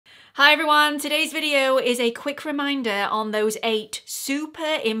Hi everyone, today's video is a quick reminder on those 8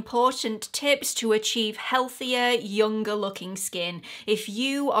 super important tips to achieve healthier, younger looking skin. If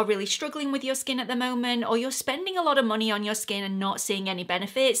you are really struggling with your skin at the moment, or you're spending a lot of money on your skin and not seeing any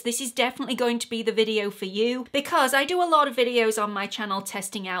benefits, this is definitely going to be the video for you, because I do a lot of videos on my channel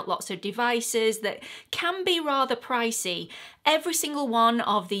testing out lots of devices that can be rather pricey. Every single one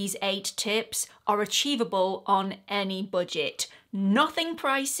of these 8 tips are achievable on any budget. Nothing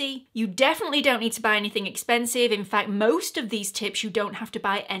pricey. You definitely don't need to buy anything expensive. In fact, most of these tips you don't have to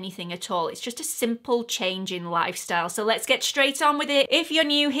buy anything at all. It's just a simple change in lifestyle. So let's get straight on with it. If you're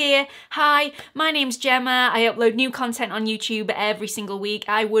new here, hi, my name's Gemma. I upload new content on YouTube every single week.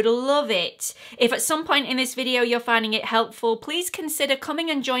 I would love it if at some point in this video you're finding it helpful. Please consider coming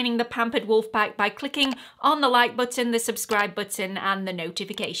and joining the Pampered Wolf Pack by clicking on the like button, the subscribe button, and the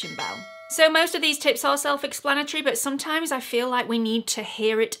notification bell. So most of these tips are self-explanatory, but sometimes I feel like we need to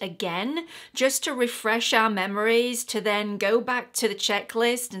hear it again just to refresh our memories, to then go back to the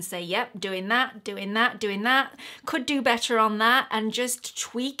checklist and say, yep, doing that, doing that, doing that, could do better on that, and just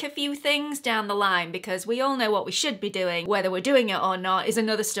tweak a few things down the line, because we all know what we should be doing. Whether we're doing it or not is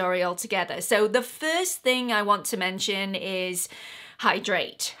another story altogether. So the first thing I want to mention is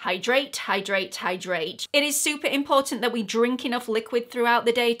hydrate. Hydrate, hydrate, hydrate. It is super important that we drink enough liquid throughout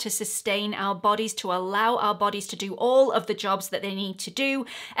the day to sustain our bodies, to allow our bodies to do all of the jobs that they need to do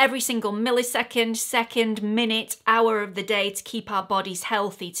every single millisecond, second, minute, hour of the day, to keep our bodies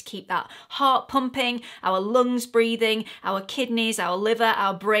healthy, to keep that heart pumping, our lungs breathing, our kidneys, our liver,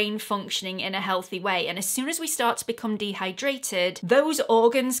 our brain functioning in a healthy way. And as soon as we start to become dehydrated, those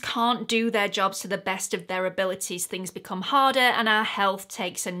organs can't do their jobs to the best of their abilities. Things become harder and our health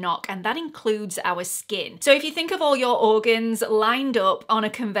takes a knock, and that includes our skin. So if you think of all your organs lined up on a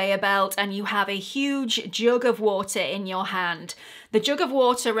conveyor belt and you have a huge jug of water in your hand, the jug of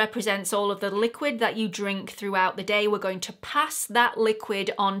water represents all of the liquid that you drink throughout the day. We're going to pass that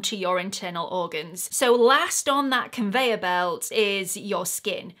liquid onto your internal organs. So last on that conveyor belt is your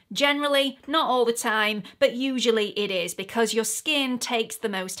skin. Generally, not all the time, but usually it is, because your skin takes the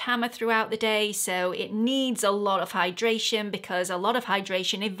most hammer throughout the day, so it needs a lot of hydration, because a lot of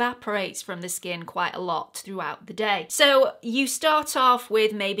hydration evaporates from the skin quite a lot throughout the day. So you start off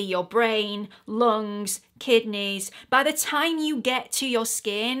with maybe your brain, lungs, kidneys. By the time you get to your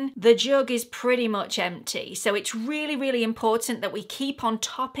skin, the jug is pretty much empty. So it's really, really important that we keep on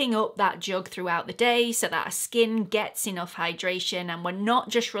topping up that jug throughout the day so that our skin gets enough hydration, and we're not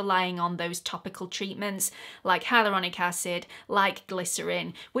just relying on those topical treatments like hyaluronic acid, like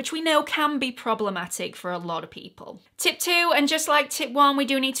glycerin, which we know can be problematic for a lot of people. Tip 2, and just like tip 1, we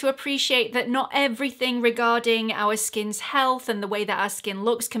do need to appreciate that not everything regarding our skin's health and the way that our skin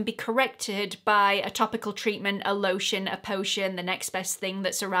looks can be corrected by a topical treatment, a lotion, a potion, the next best thing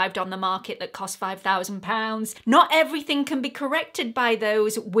that's arrived on the market that costs £5,000. Not everything can be corrected by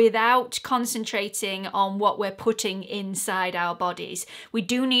those without concentrating on what we're putting inside our bodies. We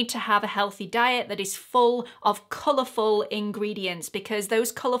do need to have a healthy diet that is full of colourful ingredients, because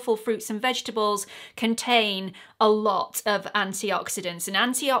those colourful fruits and vegetables contain a lot of antioxidants, and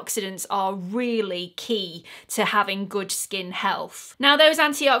antioxidants are really key to having good skin health. Now, those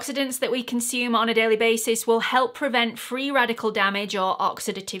antioxidants that we consume on a daily basis will help prevent free radical damage or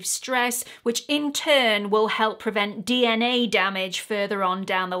oxidative stress, which in turn will help prevent DNA damage further on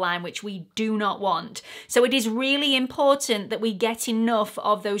down the line, which we do not want. So it is really important that we get enough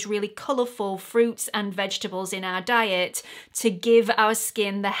of those really colourful fruits and vegetables in our diet to give our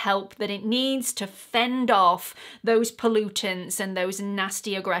skin the help that it needs to fend off those pollutants and those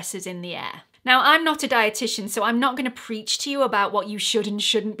nasty aggressors in the air. Now, I'm not a dietitian, so I'm not going to preach to you about what you should and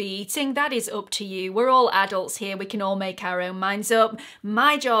shouldn't be eating. That is up to you. We're all adults here. We can all make our own minds up.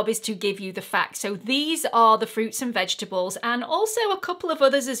 My job is to give you the facts. So these are the fruits and vegetables, and also a couple of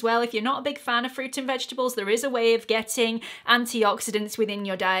others as well. If you're not a big fan of fruit and vegetables, there is a way of getting antioxidants within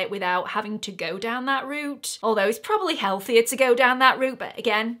your diet without having to go down that route. Although it's probably healthier to go down that route, but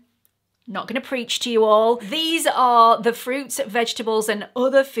again, not going to preach to you all. These are the fruits, vegetables, and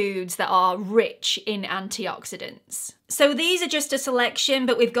other foods that are rich in antioxidants. So these are just a selection,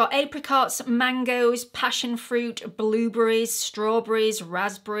 but we've got apricots, mangoes, passion fruit, blueberries, strawberries,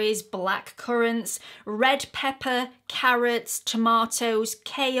 raspberries, black currants, red pepper, carrots, tomatoes,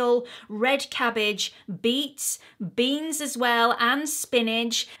 kale, red cabbage, beets, beans as well, and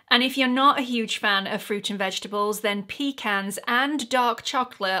spinach. And if you're not a huge fan of fruit and vegetables, then pecans and dark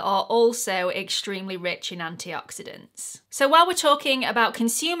chocolate are also extremely rich in antioxidants. So while we're talking about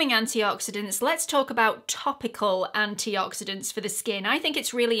consuming antioxidants, let's talk about topical antioxidants for the skin. I think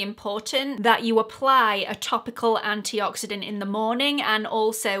it's really important that you apply a topical antioxidant in the morning and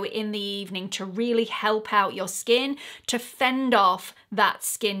also in the evening to really help out your skin to fend off that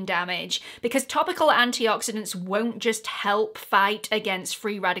skin damage, because topical antioxidants won't just help fight against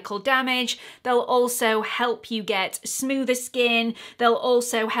free radical damage, they'll also help you get smoother skin, they'll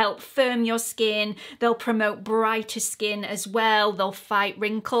also help firm your skin, they'll promote brighter skin as well, they'll fight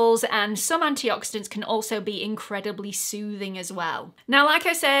wrinkles, and some antioxidants can also be incredibly soothing as well. Now, like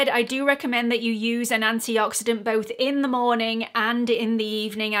I said, I do recommend that you use an antioxidant both in the morning and in the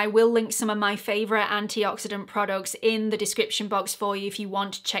evening. I will link some of my favorite antioxidant products in the description box for you if you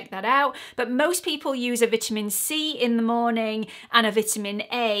want to check that out. But most people use a vitamin C in the morning and a vitamin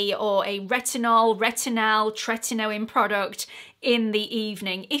A or a retinol, retinal, tretinoin product in the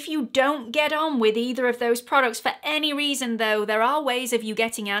evening. If you don't get on with either of those products for any reason though, there are ways of you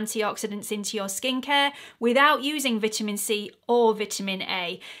getting antioxidants into your skincare without using vitamin C or vitamin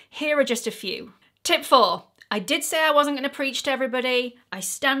A. Here are just a few. Tip 4. I did say I wasn't going to preach to everybody. I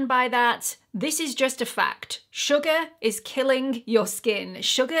stand by that. This is just a fact. Sugar is killing your skin.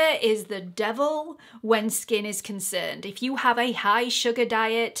 Sugar is the devil when skin is concerned. If you have a high sugar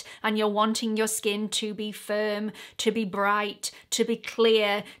diet and you're wanting your skin to be firm, to be bright, to be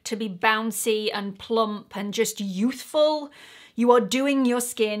clear, to be bouncy and plump and just youthful, you are doing your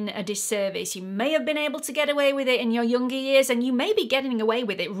skin a disservice. You may have been able to get away with it in your younger years, and you may be getting away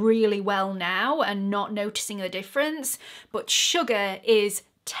with it really well now and not noticing the difference, but sugar is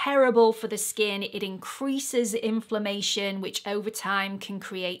terrible for the skin. It increases inflammation, which over time can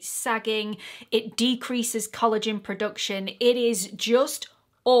create sagging. It decreases collagen production. It is just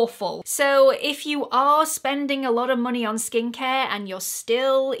awful. So if you are spending a lot of money on skincare and you're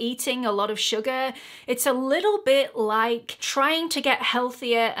still eating a lot of sugar, it's a little bit like trying to get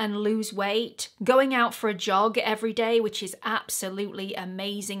healthier and lose weight, going out for a jog every day, which is absolutely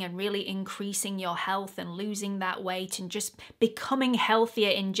amazing and really increasing your health and losing that weight and just becoming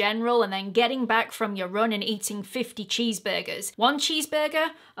healthier in general, and then getting back from your run and eating 50 cheeseburgers. 1 cheeseburger?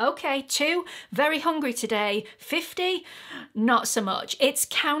 Okay. 2? Very hungry today. 50? Not so much. It's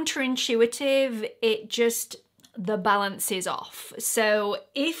counterintuitive. The balance is off. So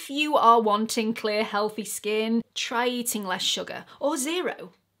if you are wanting clear, healthy skin, try eating less sugar or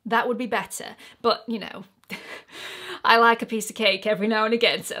 0. That would be better. But you know, I like a piece of cake every now and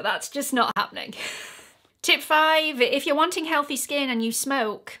again, so that's just not happening. Tip 5, if you're wanting healthy skin and you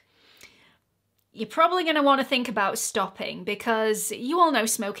smoke, you're probably going to want to think about stopping, because you all know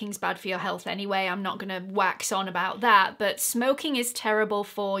smoking's bad for your health anyway. I'm not going to wax on about that, but smoking is terrible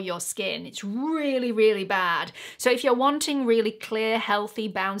for your skin. It's really, really bad. So if you're wanting really clear, healthy,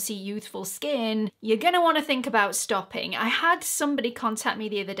 bouncy, youthful skin, you're going to want to think about stopping. I had somebody contact me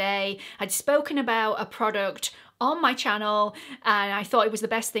the other day. I'd spoken about a product on my channel and I thought it was the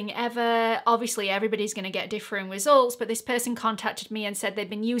best thing ever. Obviously everybody's going to get differing results, but this person contacted me and said they'd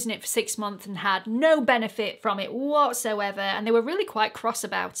been using it for 6 months and had no benefit from it whatsoever, and they were really quite cross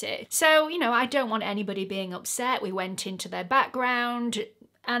about it. So, you know, I don't want anybody being upset. We went into their background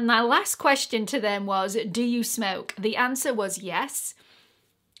and my last question to them was, do you smoke? The answer was yes.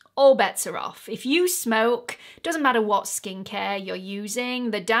 All bets are off. If you smoke, doesn't matter what skincare you're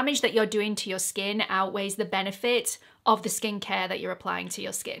using, the damage that you're doing to your skin outweighs the benefit of the skincare that you're applying to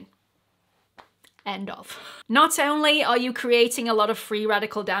your skin. End of. Not only are you creating a lot of free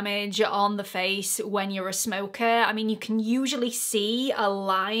radical damage on the face when you're a smoker, I mean, you can usually see a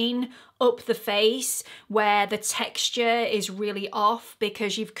line up the face where the texture is really off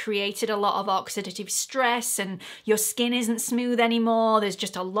because you've created a lot of oxidative stress and your skin isn't smooth anymore. There's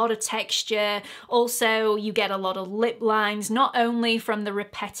just a lot of texture. Also, you get a lot of lip lines, not only from the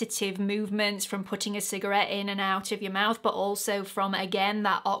repetitive movements from putting a cigarette in and out of your mouth, but also from, again,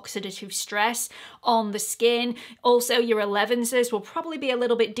 that oxidative stress on the skin. Also, your 11s will probably be a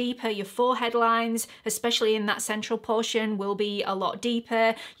little bit deeper. Your forehead lines, especially in that central portion, will be a lot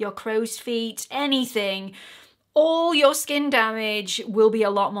deeper. Your crow's feet, anything, all your skin damage will be a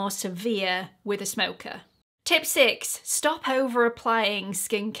lot more severe with a smoker. Tip 6, stop over applying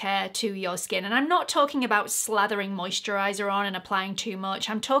skincare to your skin. And I'm not talking about slathering moisturizer on and applying too much.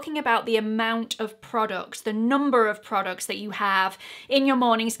 I'm talking about the amount of products, the number of products that you have in your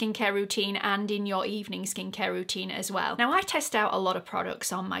morning skincare routine and in your evening skincare routine as well. Now, I test out a lot of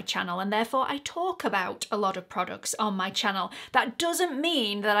products on my channel and therefore I talk about a lot of products on my channel. That doesn't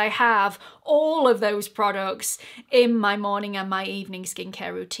mean that I have all of those products in my morning and my evening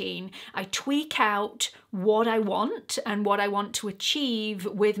skincare routine. I tweak out what what I want and what I want to achieve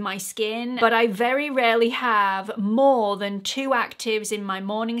with my skin, but I very rarely have more than 2 actives in my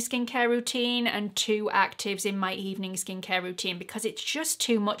morning skincare routine and 2 actives in my evening skincare routine because it's just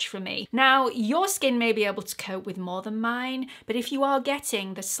too much for me. Now, your skin may be able to cope with more than mine, but if you are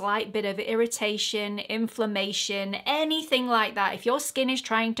getting the slight bit of irritation, inflammation, anything like that, if your skin is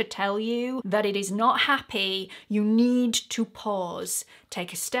trying to tell you that it is not happy, you need to pause,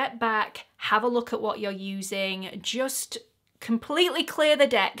 take a step back, have a look at what you're using, just completely clear the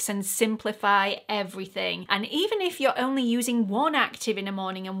decks and simplify everything. And even if you're only using 1 active in a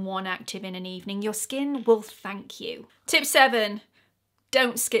morning and 1 active in an evening, your skin will thank you. Tip 7.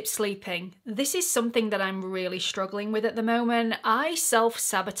 Don't skip sleeping. This is something that I'm really struggling with at the moment. I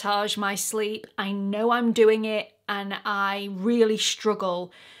self-sabotage my sleep. I know I'm doing it and I really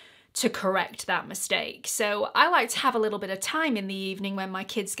struggle to correct that mistake. So I like to have a little bit of time in the evening when my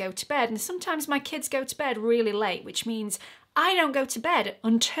kids go to bed, and sometimes my kids go to bed really late, which means I don't go to bed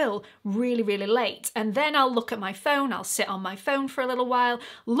until really, really late. And then I'll look at my phone, I'll sit on my phone for a little while,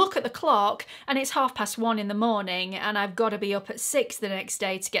 look at the clock, and it's 1:30 in the morning, and I've got to be up at 6 the next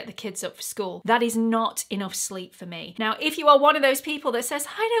day to get the kids up for school. That is not enough sleep for me. Now, if you are one of those people that says,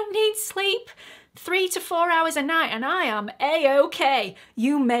 I don't need sleep, 3 to 4 hours a night, and I am A-okay,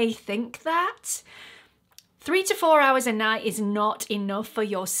 you may think that. 3 to 4 hours a night is not enough for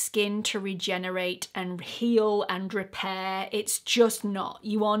your skin to regenerate and heal and repair. It's just not.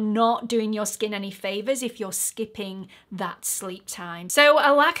 You are not doing your skin any favors if you're skipping that sleep time. So a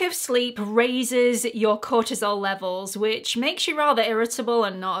lack of sleep raises your cortisol levels, which makes you rather irritable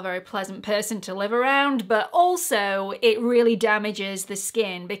and not a very pleasant person to live around, but also it really damages the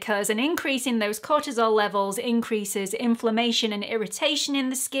skin because an increase in those cortisol levels increases inflammation and irritation in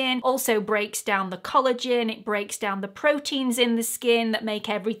the skin, also breaks down the collagen. It breaks down the proteins in the skin that make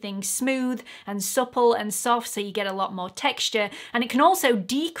everything smooth and supple and soft, so you get a lot more texture. And it can also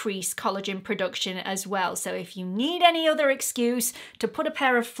decrease collagen production as well. So if you need any other excuse to put a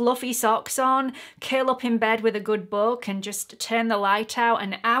pair of fluffy socks on, curl up in bed with a good book and just turn the light out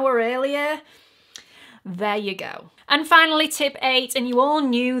an hour earlier, there you go. And finally, tip 8, and you all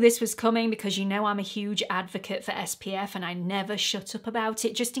knew this was coming because you know I'm a huge advocate for SPF and I never shut up about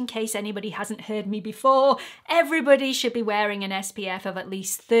it. Just in case anybody hasn't heard me before, everybody should be wearing an SPF of at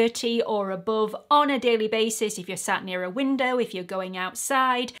least 30 or above on a daily basis if you're sat near a window, if you're going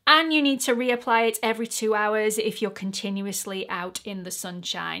outside, and you need to reapply it every 2 hours if you're continuously out in the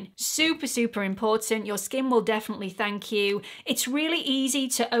sunshine. Super, super important. Your skin will definitely thank you. It's really easy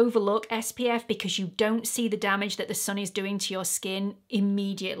to overlook SPF because you don't see the damage that the sun is doing to your skin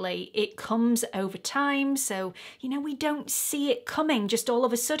immediately. It comes over time, so you know, we don't see it coming. Just all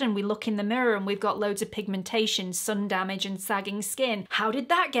of a sudden we look in the mirror and we've got loads of pigmentation, sun damage and sagging skin. How did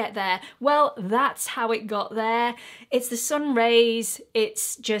that get there? Well, that's how it got there. It's the sun rays,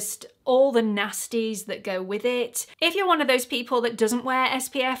 it's just all the nasties that go with it. If you're one of those people that doesn't wear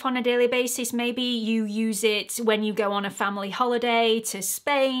SPF on a daily basis, maybe you use it when you go on a family holiday to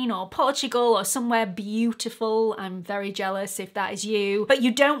Spain or Portugal or somewhere beautiful. I'm very jealous if that is you, but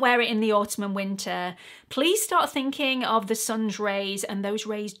you don't wear it in the autumn and winter. Please start thinking of the sun's rays, and those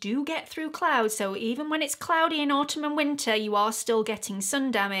rays do get through clouds, so even when it's cloudy in autumn and winter, you are still getting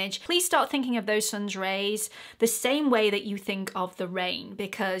sun damage. Please start thinking of those sun's rays the same way that you think of the rain,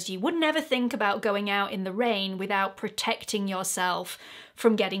 because you would never think about going out in the rain without protecting yourself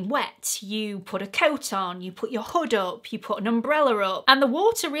from getting wet. You put a coat on, you put your hood up, you put an umbrella up, and the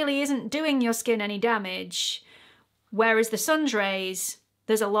water really isn't doing your skin any damage. Whereas the sun's rays,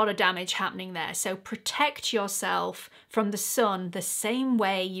 there's a lot of damage happening there. So protect yourself from the sun the same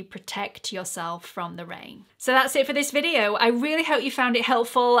way you protect yourself from the rain. So that's it for this video. I really hope you found it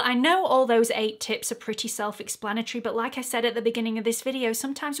helpful. I know all those 8 tips are pretty self-explanatory, but like I said at the beginning of this video,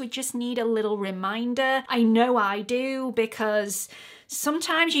 sometimes we just need a little reminder. I know I do, because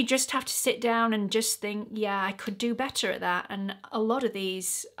sometimes you just have to sit down and just think, yeah, I could do better at that. And a lot of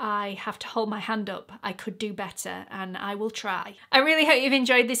these, I have to hold my hand up. I could do better, and I will try. I really hope you've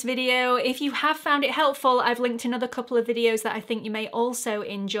enjoyed this video. If you have found it helpful, I've linked another couple of videos that I think you may also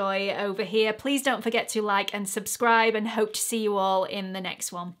enjoy over here. Please don't forget to like and subscribe, and hope to see you all in the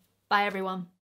next one. Bye everyone.